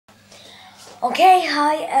Okay,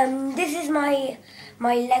 hi. This is my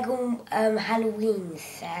Lego Halloween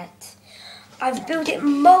set. I've built it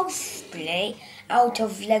mostly out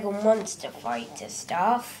of Lego Monster Fighter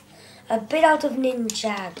stuff, a bit out of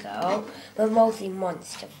Ninjago, but mostly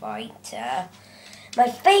Monster Fighter. My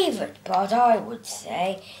favourite part, I would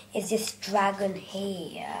say, is this dragon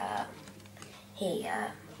here.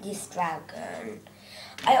 This dragon.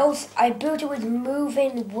 I built it with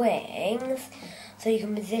moving wings, so you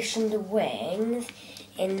can position the wings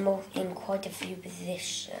in quite a few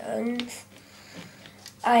positions.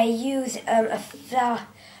 I use a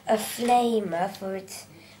flamer for it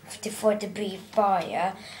to breathe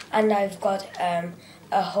fire, and I've got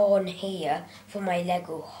a horn here for my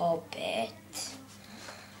Lego Hobbit.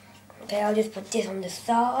 Okay, I'll just put this on the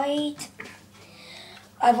side.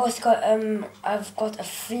 I've also got a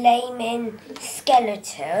flaming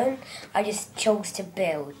skeleton. I just chose to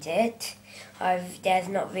build it. There's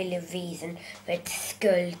not really a reason for its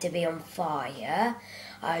skull to be on fire.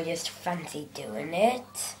 I just fancy doing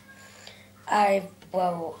it. I've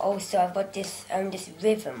got this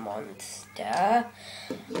river monster.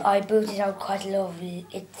 I built it out quite a lot.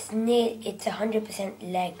 It's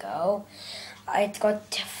 100% Lego. It's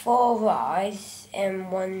got 4 eyes,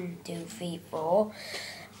 1, 2, 3, 4,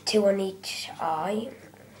 2 on each eye.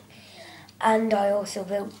 And I also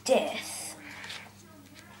built this.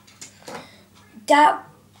 The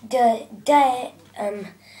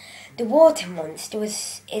water monster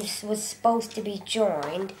was supposed to be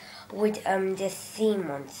joined with the sea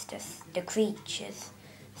monsters, the creatures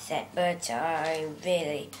set, but I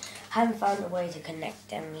really haven't found a way to connect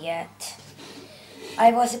them yet.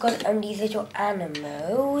 I've also got these little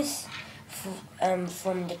animals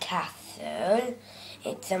from the castle.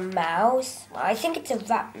 It's a mouse. I think it's a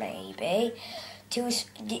rat, maybe.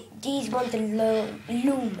 These ones are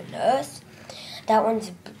luminous.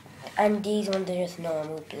 And these ones are just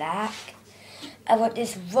normal black. I've got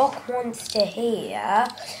this rock monster here,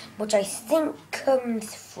 which I think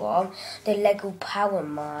comes from the Lego Power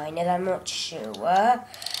Miners, I'm not sure.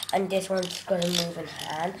 And this one's got a moving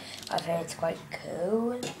hand. I think it's quite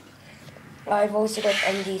cool. I've also got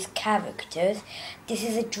these characters. This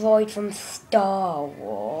is a droid from Star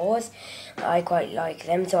Wars. I quite like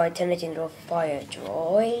them, so I turned it into a fire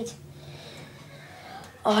droid.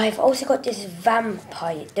 I've also got this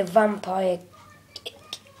vampire, the vampire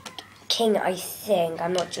king, I think.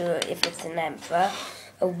 I'm not sure if it's an emperor.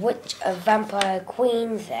 A vampire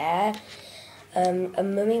queen there. A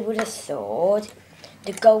mummy with a sword.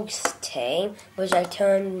 The ghost team, which I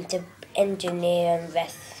turned into engineer and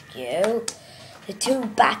rescue. The 2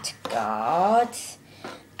 bat guards.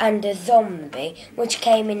 And the zombie, which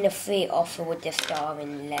came in the free offer with the star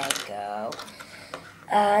in Lego.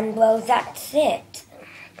 And well, that's it.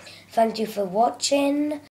 Thank you for watching.